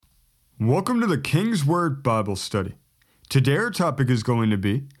Welcome to the King's Word Bible Study. Today our topic is going to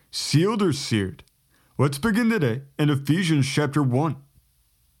be sealed or seared. Let's begin today in Ephesians chapter 1.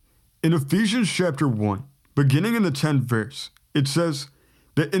 In Ephesians chapter 1, beginning in the 10th verse, it says,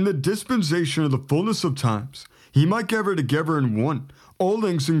 that in the dispensation of the fullness of times, he might gather together in one all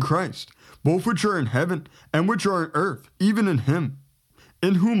things in Christ, both which are in heaven and which are in earth, even in him.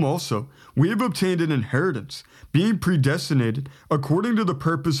 In whom also we have obtained an inheritance, being predestinated according to the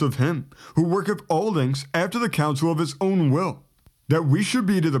purpose of him, who worketh all things after the counsel of his own will, that we should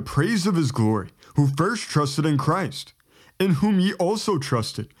be to the praise of his glory, who first trusted in Christ, in whom ye also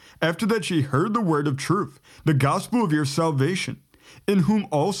trusted, after that ye heard the word of truth, the gospel of your salvation, in whom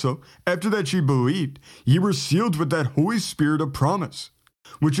also, after that ye believed, ye were sealed with that Holy Spirit of promise,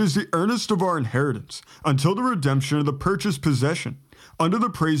 which is the earnest of our inheritance, until the redemption of the purchased possession, under the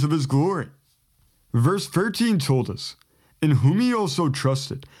praise of his glory. Verse 13 told us, in whom ye also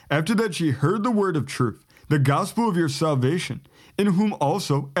trusted, after that ye heard the word of truth, the gospel of your salvation, in whom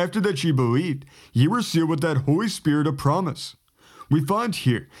also, after that ye believed, ye were sealed with that Holy Spirit of promise. We find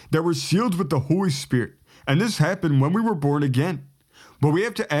here that we're sealed with the Holy Spirit, and this happened when we were born again. But we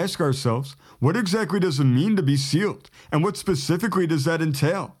have to ask ourselves, what exactly does it mean to be sealed, and what specifically does that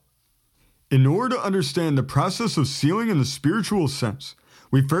entail? In order to understand the process of sealing in the spiritual sense,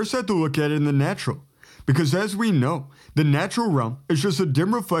 we first have to look at it in the natural, because as we know, the natural realm is just a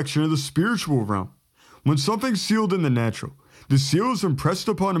dim reflection of the spiritual realm. When something's sealed in the natural, the seal is impressed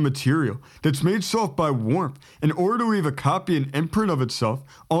upon a material that's made soft by warmth in order to leave a copy and imprint of itself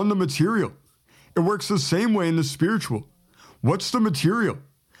on the material. It works the same way in the spiritual. What's the material?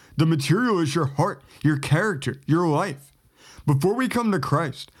 The material is your heart, your character, your life. Before we come to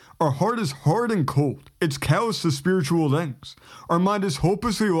Christ, our heart is hard and cold. It's callous to spiritual things. Our mind is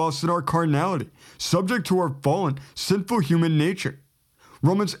hopelessly lost in our carnality, subject to our fallen, sinful human nature.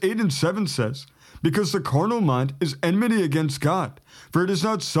 Romans 8:7 says, because the carnal mind is enmity against God, for it is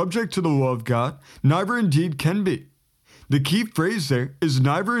not subject to the law of God, neither indeed can be. The key phrase there is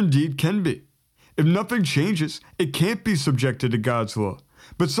neither indeed can be. If nothing changes, it can't be subjected to God's law.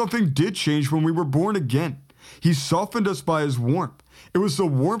 But something did change when we were born again. He softened us by his warmth. It was the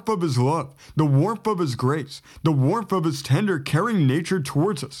warmth of his love, the warmth of his grace, the warmth of his tender, caring nature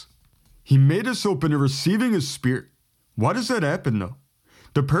towards us. He made us open to receiving his spirit. Why does that happen though?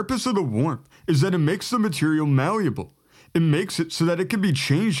 The purpose of the warmth is that it makes the material malleable. It makes it so that it can be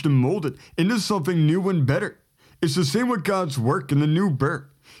changed and molded into something new and better. It's the same with God's work in the new birth.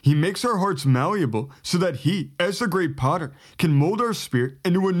 He makes our hearts malleable so that he, as the great potter, can mold our spirit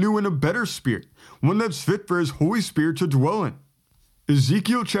into a new and a better spirit, one that's fit for his Holy Spirit to dwell in.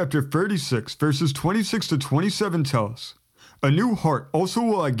 Ezekiel chapter 36, verses 26 to 27 tell us, a new heart also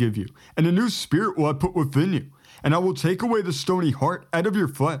will I give you, and a new spirit will I put within you. And I will take away the stony heart out of your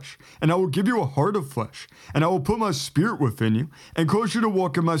flesh, and I will give you a heart of flesh, and I will put my spirit within you, and cause you to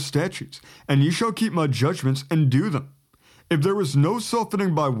walk in my statutes, and ye shall keep my judgments and do them. If there was no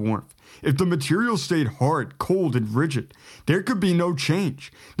softening by warmth, if the material stayed hard, cold, and rigid, there could be no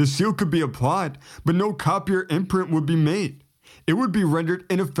change. The seal could be applied, but no copy or imprint would be made. It would be rendered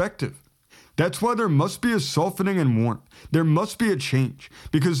ineffective. That's why there must be a softening and warmth. There must be a change,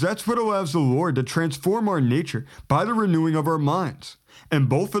 because that's what allows the Lord to transform our nature by the renewing of our minds. And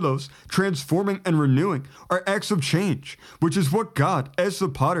both of those, transforming and renewing, are acts of change, which is what God, as the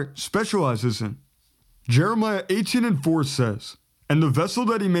potter, specializes in. Jeremiah 18:4 says, and the vessel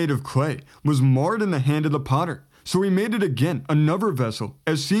that he made of clay was marred in the hand of the potter, so he made it again another vessel,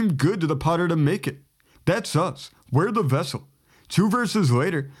 as seemed good to the potter to make it. That's us. We're the vessel. 2 verses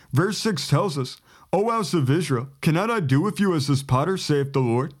later, verse 6 tells us, O house of Israel, cannot I do with you as this potter, saith the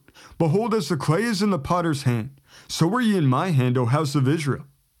Lord? Behold, as the clay is in the potter's hand, so are ye in my hand, O house of Israel.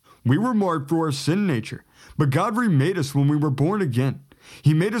 We were marred for our sin nature, but God remade us when we were born again.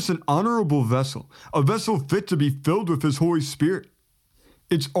 He made us an honorable vessel, a vessel fit to be filled with his Holy Spirit.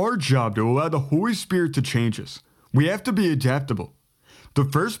 It's our job to allow the Holy Spirit to change us. We have to be adaptable. The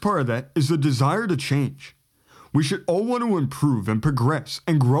first part of that is the desire to change. We should all want to improve and progress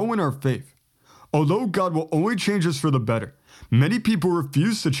and grow in our faith. Although God will only change us for the better, many people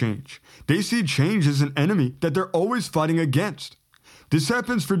refuse to change. They see change as an enemy that they're always fighting against. This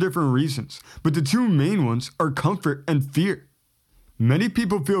happens for different reasons, but the two main ones are comfort and fear. Many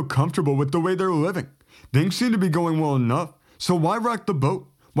people feel comfortable with the way they're living. Things seem to be going well enough, so why rock the boat?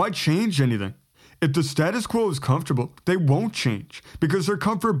 Why change anything? If the status quo is comfortable, they won't change, because their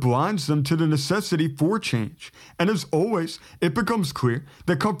comfort blinds them to the necessity for change. And as always, it becomes clear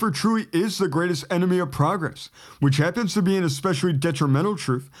that comfort truly is the greatest enemy of progress, which happens to be an especially detrimental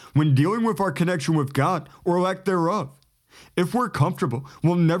truth when dealing with our connection with God or lack thereof. If we're comfortable,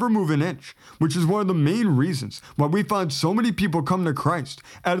 we'll never move an inch, which is one of the main reasons why we find so many people come to Christ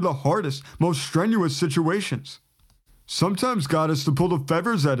out of the hardest, most strenuous situations. Sometimes God has to pull the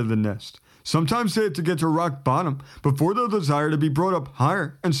feathers out of the nest. Sometimes they have to get to rock bottom before they'll desire to be brought up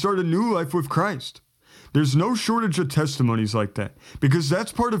higher and start a new life with Christ. There's no shortage of testimonies like that, because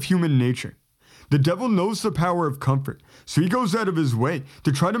that's part of human nature. The devil knows the power of comfort, so he goes out of his way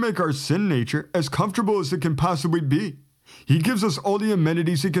to try to make our sin nature as comfortable as it can possibly be. He gives us all the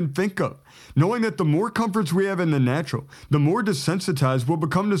amenities he can think of, knowing that the more comforts we have in the natural, the more desensitized we'll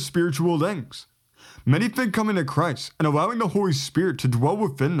become to spiritual things. Many think coming to Christ and allowing the Holy Spirit to dwell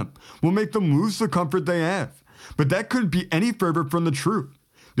within them will make them lose the comfort they have, but that couldn't be any further from the truth.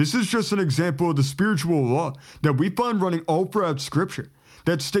 This is just an example of the spiritual law that we find running all throughout Scripture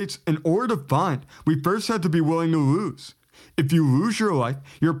that states in order to find, we first have to be willing to lose. If you lose your life,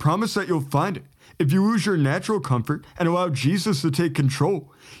 you're promised that you'll find it. If you lose your natural comfort and allow Jesus to take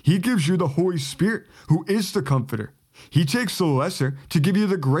control, he gives you the Holy Spirit, who is the comforter. He takes the lesser to give you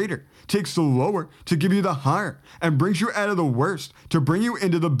the greater, takes the lower to give you the higher, and brings you out of the worst to bring you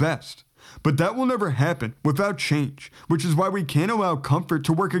into the best. But that will never happen without change, which is why we can't allow comfort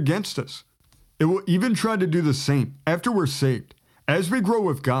to work against us. It will even try to do the same after we're saved. As we grow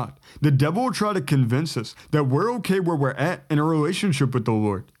with God, the devil will try to convince us that we're okay where we're at in a relationship with the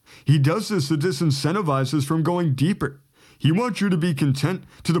Lord. He does this to disincentivize us from going deeper. He wants you to be content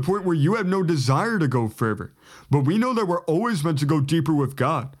to the point where you have no desire to go further. But we know that we're always meant to go deeper with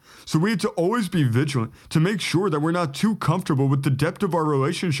God. So we have to always be vigilant to make sure that we're not too comfortable with the depth of our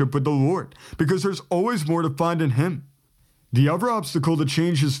relationship with the Lord, because there's always more to find in Him. The other obstacle to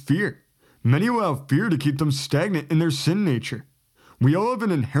change is fear. Many allow fear to keep them stagnant in their sin nature. We all have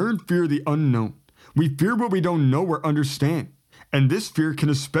an inherent fear of the unknown. We fear what we don't know or understand. And this fear can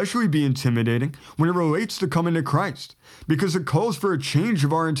especially be intimidating when it relates to coming to Christ, because it calls for a change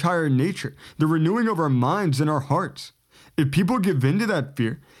of our entire nature, the renewing of our minds and our hearts. If people give in to that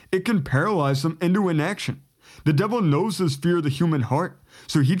fear, it can paralyze them into inaction. The devil knows this fear of the human heart,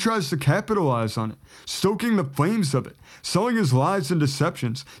 so he tries to capitalize on it, stoking the flames of it, selling his lies and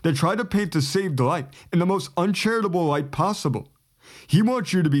deceptions that try to paint the saved life in the most uncharitable light possible. He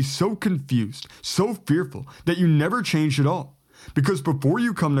wants you to be so confused, so fearful, that you never change at all. Because before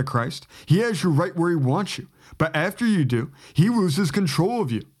you come to Christ, he has you right where he wants you. But after you do, he loses control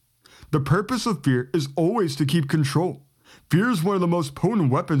of you. The purpose of fear is always to keep control. Fear is one of the most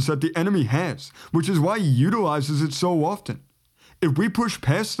potent weapons that the enemy has, which is why he utilizes it so often. If we push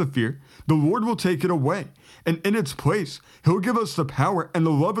past the fear, the Lord will take it away, and in its place, he'll give us the power and the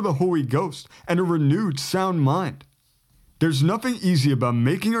love of the Holy Ghost and a renewed, sound mind. There's nothing easy about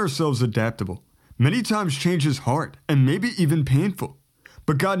making ourselves adaptable. Many times change is hard and maybe even painful.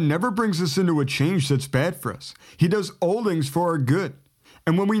 But God never brings us into a change that's bad for us. He does all things for our good.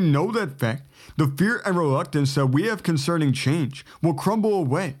 And when we know that fact, the fear and reluctance that we have concerning change will crumble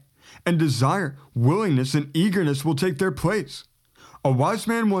away, and desire, willingness, and eagerness will take their place. A wise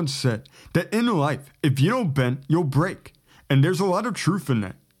man once said that in life, if you don't bend, you'll break. And there's a lot of truth in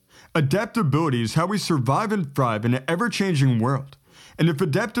that. Adaptability is how we survive and thrive in an ever-changing world. And if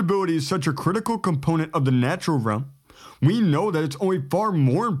adaptability is such a critical component of the natural realm, we know that it's only far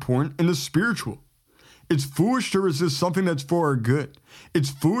more important in the spiritual. It's foolish to resist something that's for our good. It's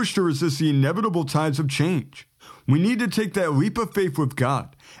foolish to resist the inevitable tides of change. We need to take that leap of faith with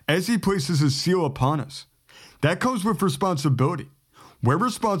God as he places his seal upon us. That comes with responsibility. We're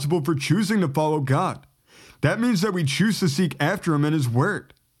responsible for choosing to follow God. That means that we choose to seek after him and his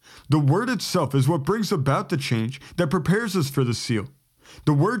word. The word itself is what brings about the change that prepares us for the seal.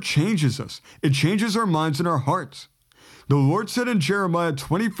 The word changes us. It changes our minds and our hearts. The Lord said in Jeremiah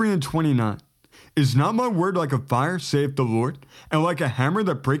 23:29, "Is not my word like a fire, saith the Lord, and like a hammer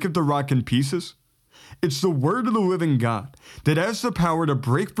that breaketh the rock in pieces?" It's the word of the living God that has the power to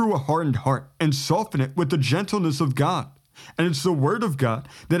break through a hardened heart and soften it with the gentleness of God. And it's the word of God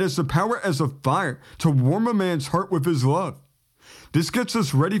that has the power as a fire to warm a man's heart with his love. This gets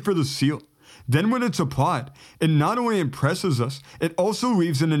us ready for the seal. Then when it's applied, it not only impresses us, it also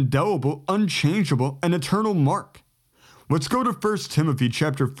leaves an indelible, unchangeable, and eternal mark. Let's go to 1 Timothy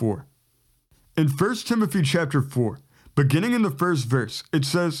chapter 4. In 1 Timothy chapter 4, beginning in the first verse, it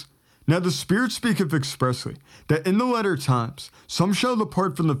says, "Now the Spirit speaketh expressly, that in the latter times some shall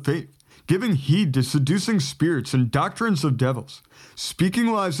depart from the faith, giving heed to seducing spirits and doctrines of devils, speaking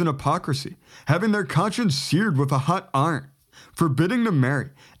lies in hypocrisy, having their conscience seared with a hot iron, forbidding to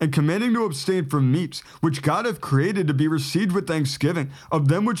marry, and commanding to abstain from meats, which God hath created to be received with thanksgiving of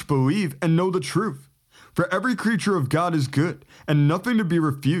them which believe and know the truth. For every creature of God is good, and nothing to be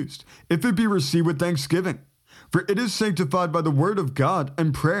refused, if it be received with thanksgiving. for it is sanctified by the word of God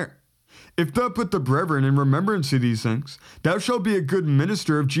and prayer. If thou put the brethren in remembrance of these things, thou shalt be a good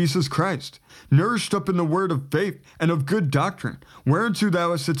minister of Jesus Christ, nourished up in the word of faith and of good doctrine, whereunto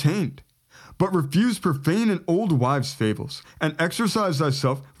thou hast attained. But refuse profane and old wives' fables, and exercise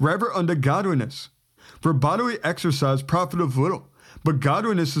thyself rather unto godliness. For bodily exercise profiteth little, but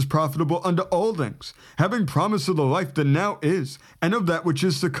godliness is profitable unto all things, having promise of the life that now is, and of that which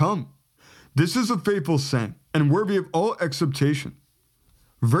is to come. This is a faithful saying, and worthy of all acceptation.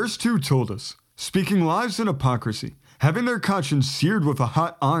 Verse 2 told us, speaking lies and hypocrisy, having their conscience seared with a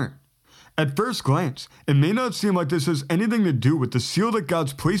hot iron. At first glance, it may not seem like this has anything to do with the seal that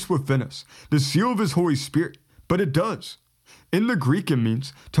God's placed within us, the seal of His Holy Spirit, but it does. In the Greek, it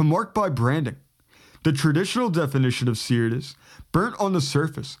means to mark by branding. The traditional definition of seared is burnt on the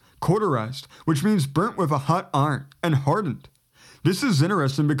surface, cauterized, which means burnt with a hot iron, and hardened. This is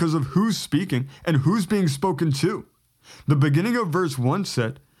interesting because of who's speaking and who's being spoken to. The beginning of verse 1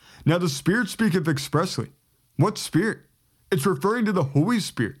 said, Now the Spirit speaketh expressly. What Spirit? It's referring to the Holy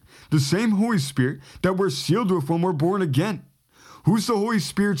Spirit, the same Holy Spirit that we're sealed with when we're born again. Who's the Holy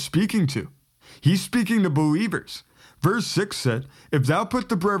Spirit speaking to? He's speaking to believers. Verse 6 said, If thou put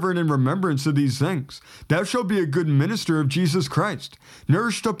the brethren in remembrance of these things, thou shalt be a good minister of Jesus Christ,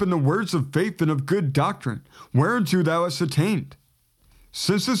 nourished up in the words of faith and of good doctrine, whereunto thou hast attained.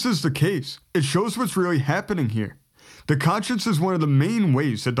 Since this is the case, it shows what's really happening here. The conscience is one of the main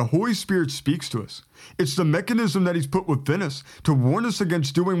ways that the Holy Spirit speaks to us. It's the mechanism that He's put within us to warn us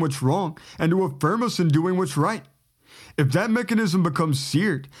against doing what's wrong and to affirm us in doing what's right. If that mechanism becomes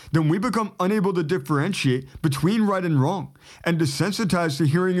seared, then we become unable to differentiate between right and wrong and desensitized to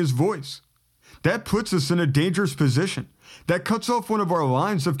hearing His voice. That puts us in a dangerous position. That cuts off one of our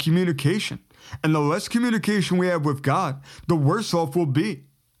lines of communication. And the less communication we have with God, the worse off we'll be.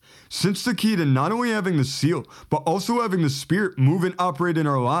 Since the key to not only having the seal, but also having the Spirit move and operate in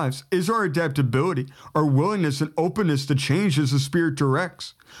our lives is our adaptability, our willingness and openness to change as the Spirit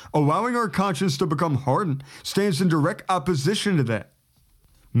directs. Allowing our conscience to become hardened stands in direct opposition to that.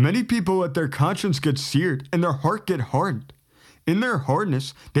 Many people let their conscience get seared and their heart get hardened. In their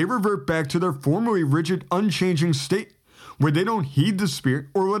hardness, they revert back to their formerly rigid, unchanging state, where they don't heed the Spirit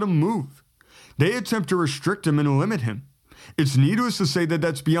or let Him move. They attempt to restrict Him and limit Him. It's needless to say that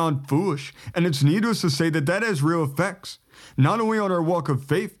that's beyond foolish, and it's needless to say that that has real effects, not only on our walk of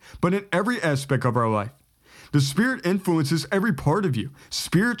faith, but in every aspect of our life. The Spirit influences every part of you,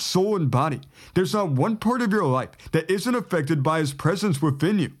 spirit, soul, and body. There's not one part of your life that isn't affected by His presence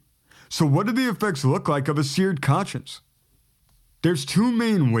within you. So what do the effects look like of a seared conscience? There's two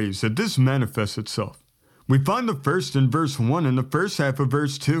main ways that this manifests itself. We find the first in verse 1 and the first half of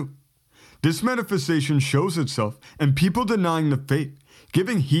verse 2. This manifestation shows itself in people denying the faith,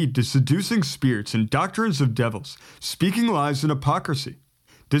 giving heed to seducing spirits and doctrines of devils, speaking lies and hypocrisy.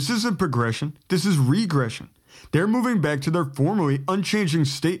 This isn't progression, this is regression. They're moving back to their formerly unchanging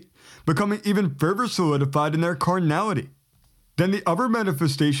state, becoming even further solidified in their carnality. Then the other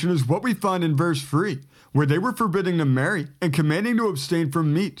manifestation is what we find in verse 3, where they were forbidding to marry and commanding to abstain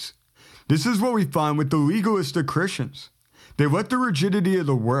from meats. This is what we find with the legalistic Christians. They let the rigidity of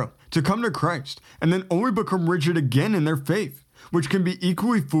the world to come to Christ and then only become rigid again in their faith, which can be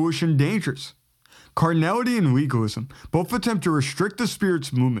equally foolish and dangerous. Carnality and legalism both attempt to restrict the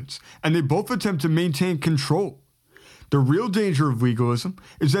Spirit's movements, and they both attempt to maintain control. The real danger of legalism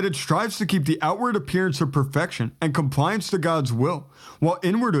is that it strives to keep the outward appearance of perfection and compliance to God's will, while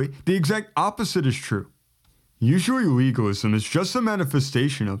inwardly the exact opposite is true. Usually legalism is just a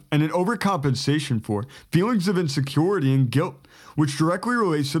manifestation of and an overcompensation for feelings of insecurity and guilt, which directly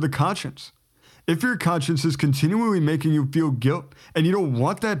relates to the conscience. If your conscience is continually making you feel guilt and you don't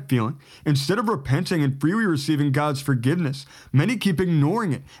want that feeling, instead of repenting and freely receiving God's forgiveness, many keep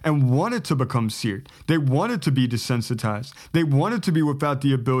ignoring it and want it to become seared. They want it to be desensitized. They want it to be without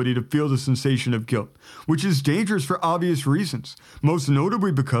the ability to feel the sensation of guilt, which is dangerous for obvious reasons, most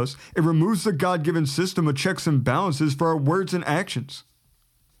notably because it removes the God-given system of checks and balances for our words and actions.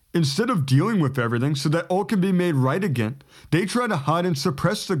 Instead of dealing with everything so that all can be made right again, they try to hide and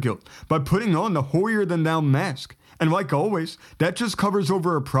suppress the guilt by putting on the holier-than-thou mask. And like always, that just covers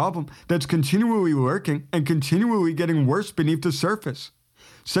over a problem that's continually lurking and continually getting worse beneath the surface.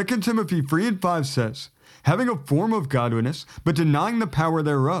 2 Timothy 3:5 says, "Having a form of godliness, but denying the power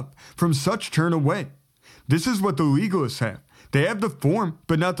thereof, from such turn away." This is what the legalists have. They have the form,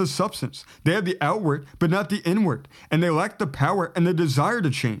 but not the substance. They have the outward, but not the inward. And they lack the power and the desire to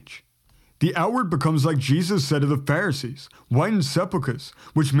change. The outward becomes like Jesus said of the Pharisees, whitened sepulchres,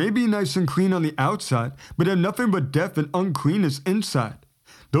 which may be nice and clean on the outside, but have nothing but death and uncleanness inside.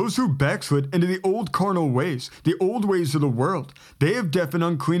 Those who backslid into the old carnal ways, the old ways of the world, they have death and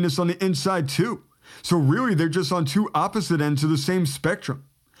uncleanness on the inside too. So really, they're just on two opposite ends of the same spectrum.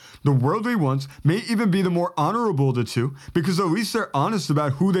 The worldly ones may even be the more honorable of the two, because at least they're honest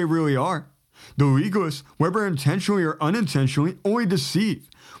about who they really are. The legalists, whether intentionally or unintentionally, only deceive,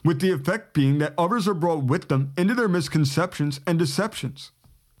 with the effect being that others are brought with them into their misconceptions and deceptions.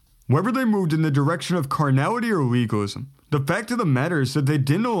 Whether they moved in the direction of carnality or legalism, the fact of the matter is that they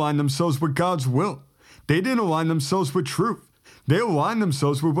didn't align themselves with God's will. They didn't align themselves with truth. They aligned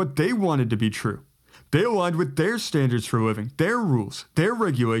themselves with what they wanted to be true. They aligned with their standards for living, their rules, their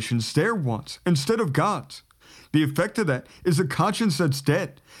regulations, their wants, instead of God's. The effect of that is a conscience that's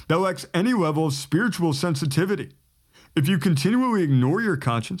dead, that lacks any level of spiritual sensitivity. If you continually ignore your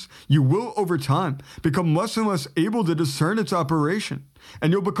conscience, you will, over time, become less and less able to discern its operation,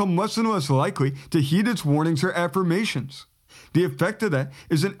 and you'll become less and less likely to heed its warnings or affirmations. The effect of that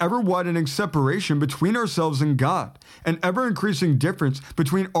is an ever-widening separation between ourselves and God, an ever-increasing difference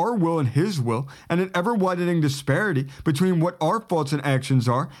between our will and His will, and an ever-widening disparity between what our thoughts and actions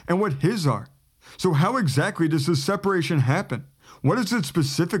are and what His are. So how exactly does this separation happen? What is it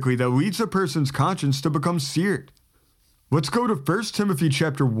specifically that leads a person's conscience to become seared? Let's go to 1 Timothy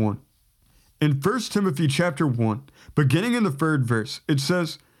chapter 1. In 1 Timothy chapter 1, beginning in the 3rd verse, it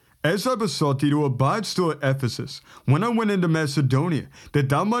says, "As I besought thee to abide still at Ephesus, when I went into Macedonia, that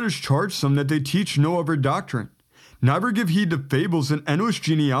thou mightest charge some that they teach no other doctrine. Neither give heed to fables and endless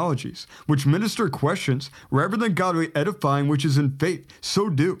genealogies, which minister questions, rather than godly edifying which is in faith, so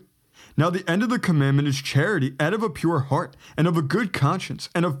do. Now the end of the commandment is charity out of a pure heart, and of a good conscience,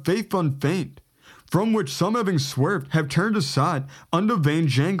 and of faith unfeigned. From which some having swerved have turned aside unto vain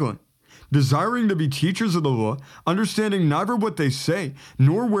jangling, desiring to be teachers of the law, understanding neither what they say,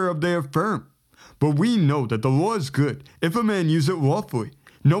 nor whereof they affirm. But we know that the law is good, if a man use it lawfully,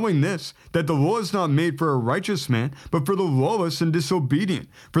 knowing this, that the law is not made for a righteous man, but for the lawless and disobedient,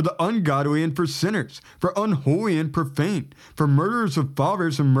 for the ungodly and for sinners, for unholy and profane, for murderers of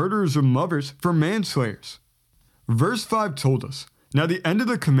fathers and murderers of mothers, for manslayers." Verse 5 told us, "Now the end of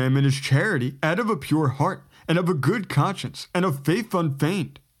the commandment is charity out of a pure heart, and of a good conscience, and of faith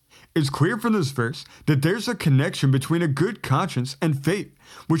unfeigned." It's clear from this verse that there's a connection between a good conscience and faith,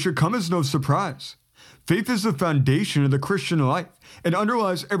 which should come as no surprise. Faith is the foundation of the Christian life and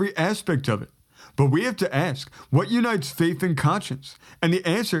underlies every aspect of it. But we have to ask, what unites faith and conscience? And the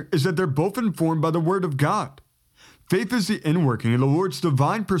answer is that they're both informed by the Word of God. Faith is the inworking of the Lord's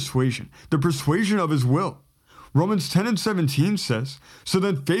divine persuasion, the persuasion of His will. Romans 10 and 17 says, "So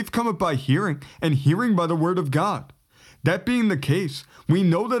then faith cometh by hearing, and hearing by the word of God." That being the case, we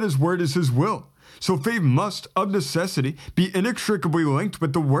know that His word is His will, so faith must, of necessity, be inextricably linked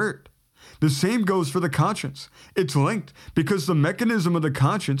with the word. The same goes for the conscience. It's linked because the mechanism of the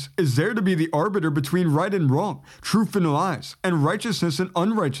conscience is there to be the arbiter between right and wrong, truth and lies, and righteousness and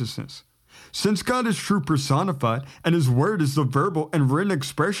unrighteousness. Since God is truth personified, and His word is the verbal and written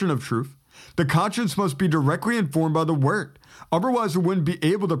expression of truth, the conscience must be directly informed by the word, otherwise it wouldn't be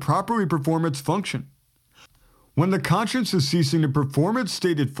able to properly perform its function. When the conscience is ceasing to perform its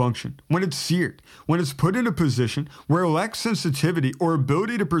stated function, when it's seared, when it's put in a position where it lacks sensitivity or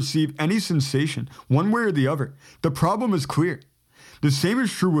ability to perceive any sensation, one way or the other, the problem is clear. The same is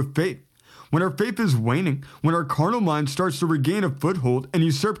true with faith. When our faith is waning, when our carnal mind starts to regain a foothold and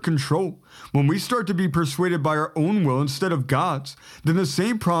usurp control, when we start to be persuaded by our own will instead of God's, then the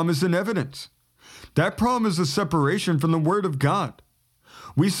same problem is in evidence. That problem is a separation from the Word of God.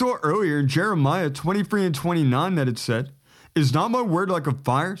 We saw earlier in Jeremiah 23 and 29 that it said, "Is not my word like a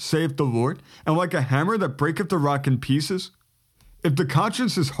fire, saith the Lord, and like a hammer that breaketh the rock in pieces?" If the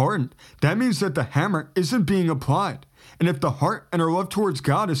conscience is hardened, that means that the hammer isn't being applied. And if the heart and our love towards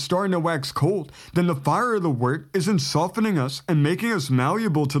God is starting to wax cold, then the fire of the word isn't softening us and making us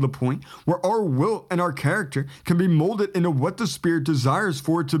malleable to the point where our will and our character can be molded into what the Spirit desires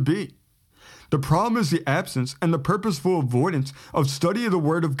for it to be. The problem is the absence and the purposeful avoidance of study of the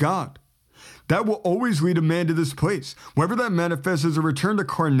Word of God. That will always lead a man to this place, whether that manifests as a return to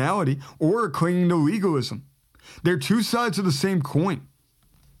carnality or a clinging to legalism. They're two sides of the same coin.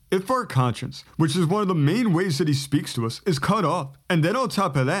 If our conscience, which is one of the main ways that He speaks to us, is cut off, and then on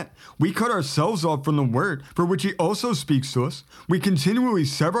top of that, we cut ourselves off from the Word, for which He also speaks to us, we continually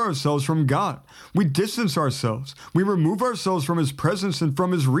sever ourselves from God. We distance ourselves. We remove ourselves from His presence and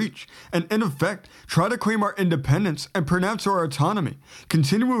from His reach, and in effect, try to claim our independence and pronounce our autonomy,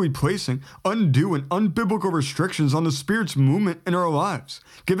 continually placing undue and unbiblical restrictions on the Spirit's movement in our lives,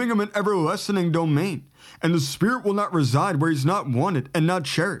 giving Him an ever-lessening domain. And the Spirit will not reside where He's not wanted and not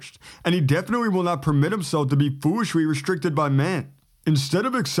cherished, and He definitely will not permit Himself to be foolishly restricted by man. Instead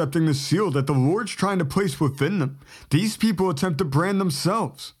of accepting the seal that the Lord's trying to place within them, these people attempt to brand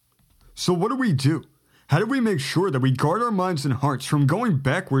themselves. So what do? How do we make sure that we guard our minds and hearts from going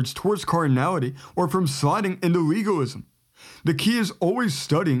backwards towards carnality or from sliding into legalism? The key is always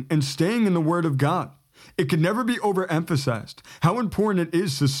studying and staying in the Word of God. It can never be overemphasized how important it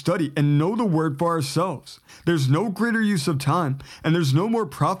is to study and know the Word for ourselves. There's no greater use of time, and there's no more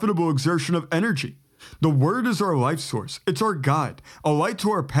profitable exertion of energy. The Word is our life source. It's our guide, a light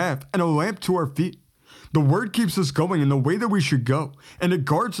to our path, and a lamp to our feet. The Word keeps us going in the way that we should go, and it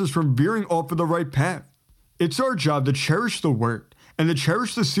guards us from veering off of the right path. It's our job to cherish the Word, and to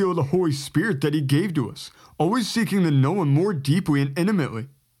cherish the seal of the Holy Spirit that He gave to us, always seeking to know Him more deeply and intimately.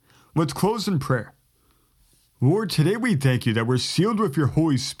 Let's close in prayer. Lord, today we thank You that we're sealed with Your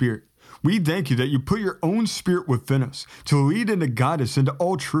Holy Spirit. We thank You that You put Your own Spirit within us to lead and to guide us into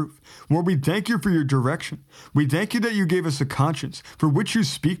all truth. Lord, we thank You for Your direction. We thank You that You gave us a conscience for which You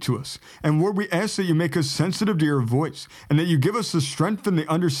speak to us. And Lord, we ask that You make us sensitive to Your voice and that You give us the strength and the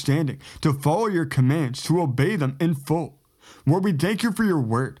understanding to follow Your commands, to obey them in full. Lord, we thank You for Your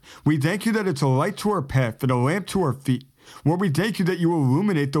Word. We thank You that it's a light to our path and a lamp to our feet. Lord, we thank You that You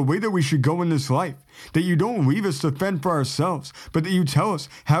illuminate the way that we should go in this life, that You don't leave us to fend for ourselves, but that You tell us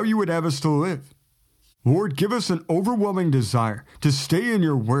how You would have us to live. Lord, give us an overwhelming desire to stay in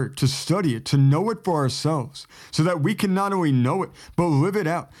Your Word, to study it, to know it for ourselves, so that we can not only know it, but live it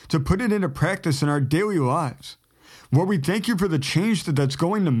out, to put it into practice in our daily lives. Lord, we thank You for the change that's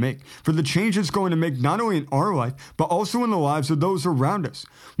going to make, for the change it's going to make not only in our life, but also in the lives of those around us.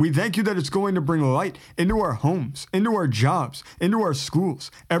 We thank You that it's going to bring light into our homes, into our jobs, into our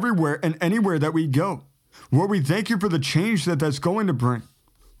schools, everywhere and anywhere that we go. Lord, we thank You for the change that's going to bring.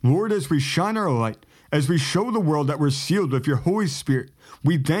 Lord, as we shine our light, as we show the world that we're sealed with Your Holy Spirit,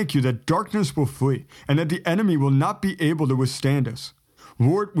 we thank You that darkness will flee and that the enemy will not be able to withstand us.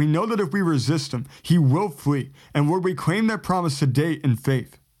 Lord, we know that if we resist Him, He will flee. And Lord, we claim that promise today in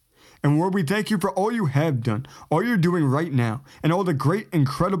faith. And Lord, we thank You for all You have done, all You're doing right now, and all the great,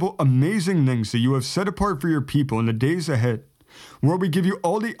 incredible, amazing things that You have set apart for Your people in the days ahead. Lord, we give You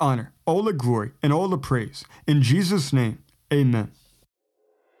all the honor, all the glory, and all the praise. In Jesus' name, amen.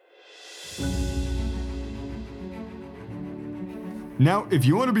 Now, if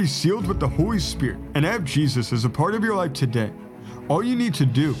you want to be sealed with the Holy Spirit and have Jesus as a part of your life today, all you need to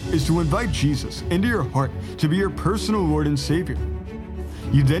do is to invite Jesus into your heart to be your personal Lord and Savior.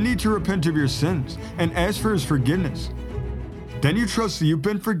 You then need to repent of your sins and ask for His forgiveness. Then you trust that you've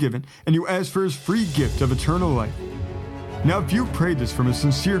been forgiven and you ask for His free gift of eternal life. Now, if you've prayed this from a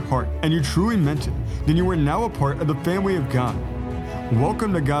sincere heart and you truly meant it, then you are now a part of the family of God.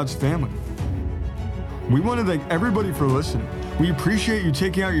 Welcome to God's family. We want to thank everybody for listening. We appreciate you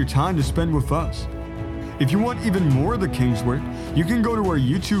taking out your time to spend with us. If you want even more of the King's Word, you can go to our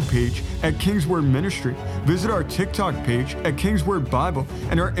YouTube page at King's Word Ministry, visit our TikTok page at King's Word Bible,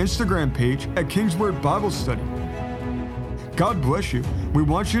 and our Instagram page at King's Word Bible Study. God bless you. We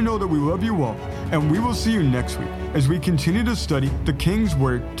want you to know that we love you all, and we will see you next week as we continue to study the King's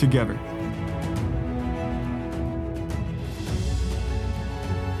Word together.